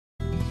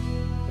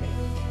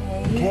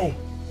Kay.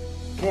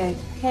 Kay.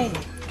 Kay.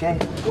 Kay.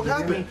 What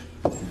happened?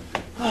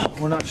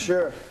 We're not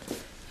sure.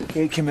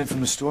 Kay came in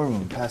from the storeroom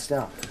and passed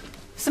out.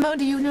 Simone,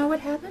 do you know what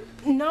happened?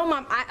 No,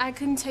 Mom. I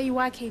couldn't tell you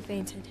why Kay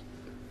fainted.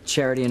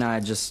 Charity and I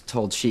just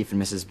told Chief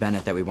and Mrs.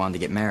 Bennett that we wanted to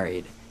get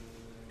married.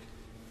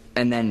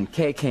 And then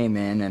Kay came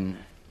in and,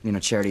 you know,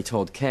 Charity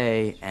told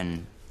Kay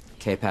and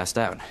Kay passed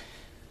out.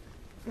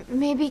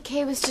 Maybe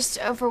Kay was just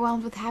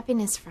overwhelmed with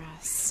happiness for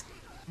us.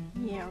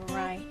 Yeah,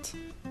 right.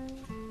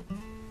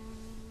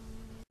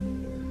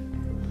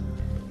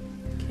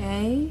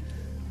 Kay?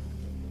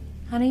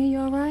 Honey, are you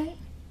all right?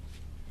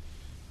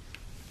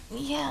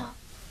 Yeah.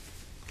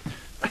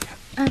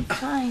 I'm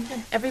fine.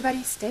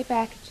 Everybody stay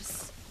back and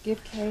just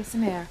give Kay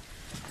some air.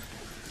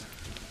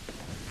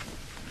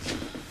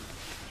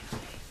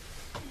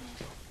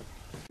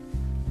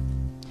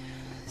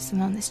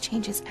 Simone, this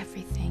changes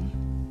everything.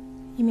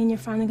 You mean you're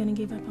finally gonna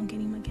give up on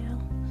getting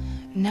Miguel?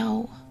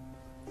 No.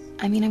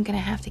 I mean, I'm gonna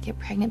have to get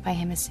pregnant by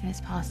him as soon as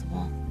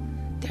possible.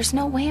 There's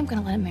no way I'm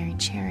gonna let him marry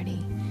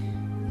Charity.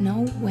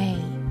 No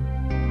way.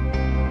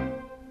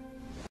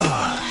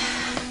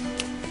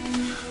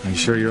 Are you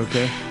sure you're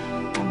okay?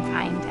 I'm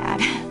fine,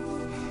 Dad.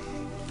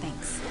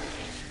 Thanks.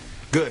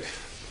 Good.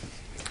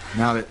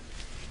 Now that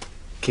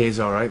Kay's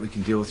all right, we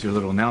can deal with your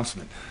little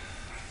announcement.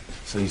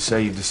 So you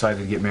say you've decided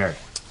to get married?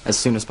 As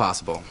soon as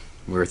possible.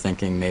 We were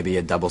thinking maybe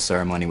a double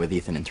ceremony with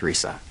Ethan and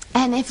Teresa.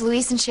 And if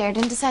Luis and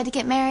Sheridan decide to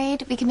get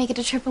married, we can make it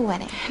a triple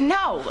wedding.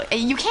 No,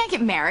 you can't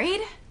get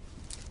married.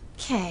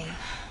 Kay,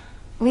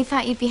 we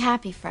thought you'd be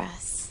happy for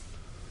us.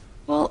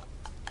 Well,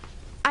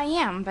 I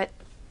am, but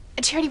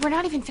Charity, we're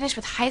not even finished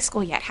with high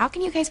school yet. How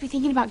can you guys be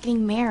thinking about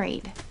getting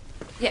married?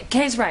 Yeah,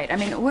 Kay's right. I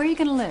mean, where are you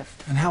gonna live?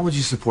 And how would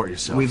you support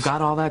yourself? We've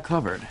got all that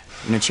covered.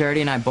 You know,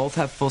 Charity and I both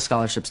have full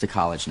scholarships to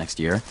college next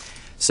year.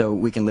 So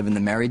we can live in the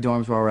married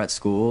dorms while we're at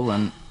school,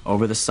 and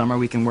over the summer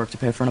we can work to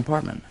pay for an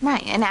apartment.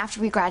 Right, and after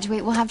we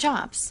graduate, we'll have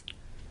jobs.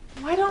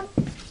 Why don't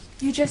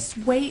you just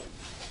wait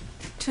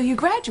till you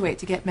graduate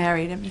to get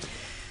married? I mean,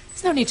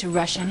 there's no need to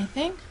rush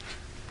anything.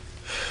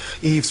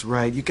 Eve's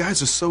right. You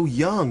guys are so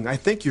young. I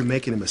think you're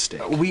making a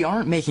mistake. We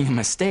aren't making a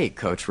mistake,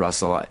 Coach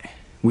Russell.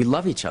 We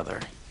love each other.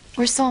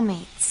 We're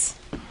soulmates.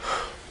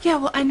 Yeah,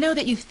 well, I know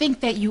that you think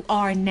that you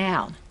are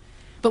now.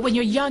 But when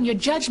you're young, your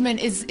judgment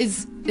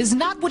is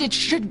not what it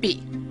should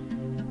be.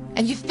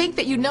 And you think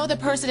that you know the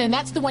person and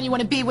that's the one you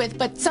want to be with,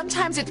 but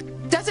sometimes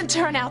it doesn't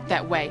turn out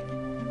that way.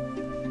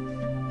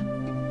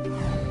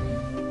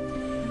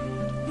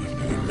 I've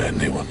never met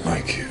anyone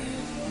like you.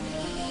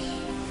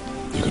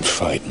 You can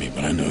fight me,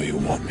 but I know you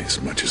want me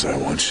as much as I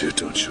want you,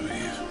 don't you,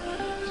 Eve?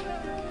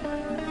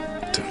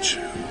 Don't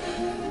you?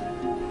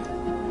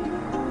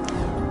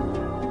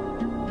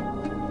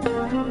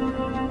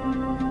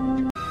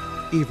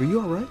 Eve, are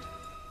you all right?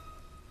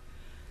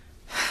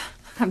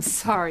 I'm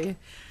sorry.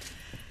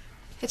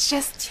 It's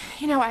just,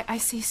 you know, I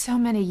see so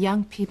many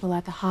young people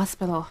at the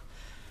hospital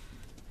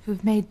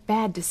who've made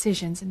bad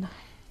decisions, and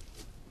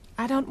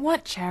I don't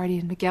want Charity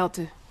and Miguel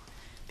to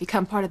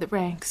become part of the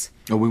ranks.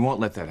 No, we won't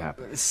let that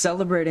happen.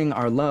 Celebrating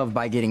our love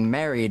by getting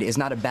married is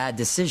not a bad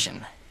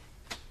decision.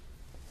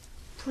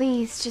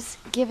 Please, just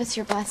give us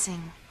your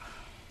blessing.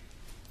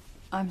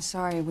 I'm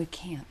sorry, we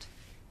can't.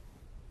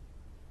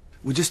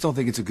 We just don't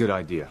think it's a good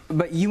idea.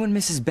 But you and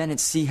Mrs. Bennett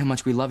see how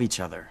much we love each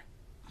other.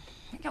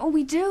 Oh,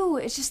 we do.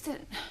 It's just that...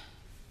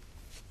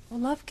 Well,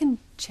 love can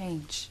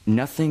change.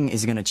 Nothing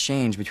is gonna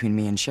change between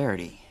me and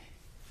Charity.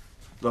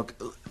 Look,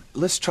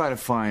 let's try to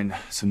find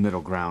some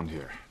middle ground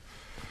here.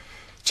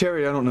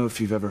 Charity, I don't know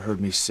if you've ever heard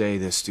me say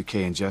this to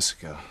Kay and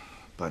Jessica,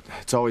 but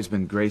it's always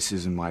been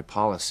Grace's and my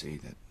policy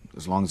that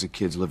as long as the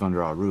kids live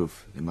under our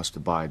roof, they must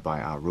abide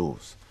by our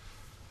rules.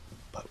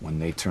 But when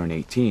they turn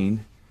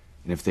 18,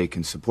 and if they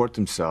can support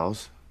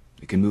themselves,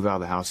 they can move out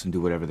of the house and do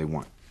whatever they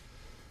want.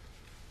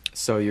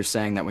 So you're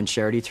saying that when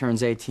Charity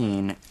turns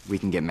 18, we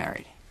can get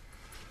married?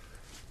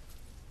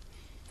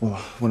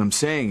 Well, what I'm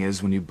saying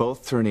is when you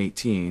both turn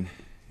 18,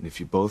 and if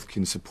you both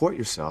can support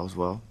yourselves,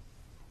 well,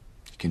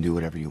 you can do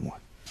whatever you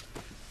want.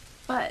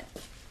 But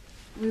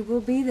we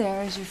will be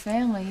there as your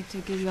family to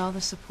give you all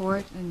the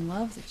support and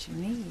love that you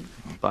need.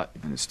 But,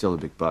 and it's still a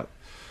big but,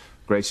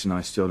 Grace and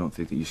I still don't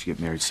think that you should get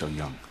married so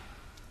young.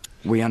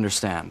 We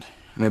understand.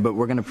 I mean, but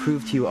we're gonna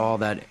prove to you all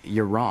that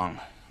you're wrong.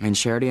 I mean,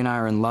 Charity and I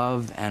are in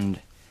love, and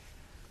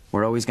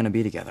we're always gonna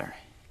be together.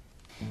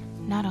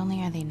 Not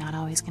only are they not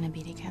always gonna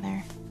be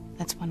together,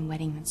 that's one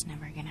wedding that's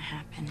never gonna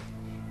happen.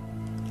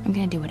 I'm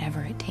gonna do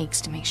whatever it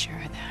takes to make sure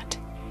of that.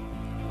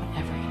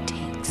 Whatever it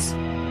takes.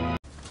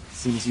 As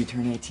soon as you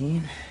turn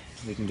 18,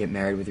 we can get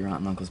married with your aunt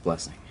and uncle's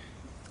blessing.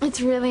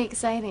 It's really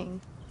exciting.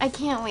 I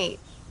can't wait.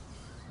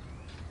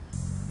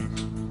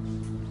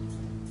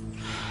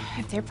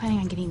 If they're planning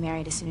on getting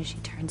married as soon as she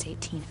turns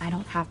 18, I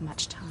don't have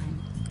much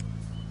time.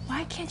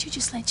 Why can't you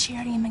just let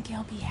Charity and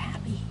Miguel be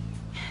happy?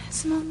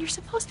 Simone, you're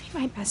supposed to be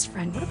my best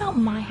friend. What about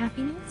my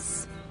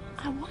happiness?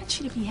 I want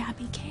you to be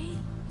happy, Kay.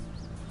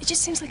 It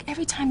just seems like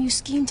every time you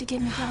scheme to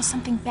get Miguel,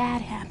 something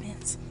bad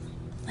happens.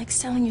 Like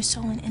selling your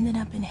soul and ending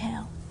up in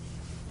hell.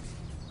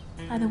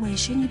 By the way,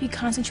 shouldn't you be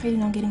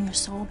concentrating on getting your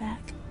soul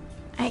back?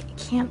 I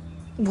can't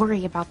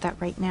worry about that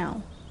right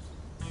now.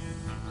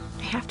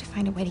 I have to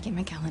find a way to get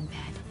Miguel in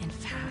bed, and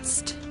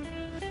fast.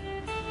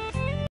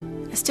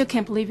 I still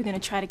can't believe you're gonna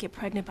try to get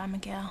pregnant by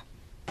Miguel.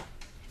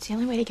 It's the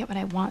only way to get what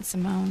I want,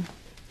 Simone.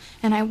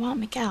 And I want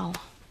Miguel.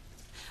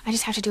 I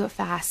just have to do it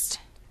fast.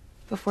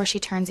 Before she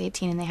turns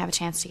 18 and they have a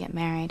chance to get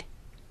married.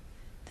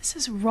 This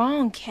is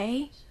wrong,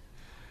 Kay.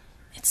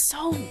 It's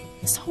so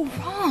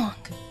wrong.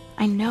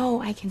 I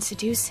know I can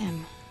seduce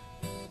him.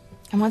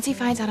 And once he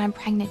finds out I'm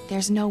pregnant,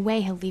 there's no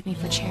way he'll leave me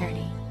for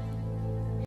Charity.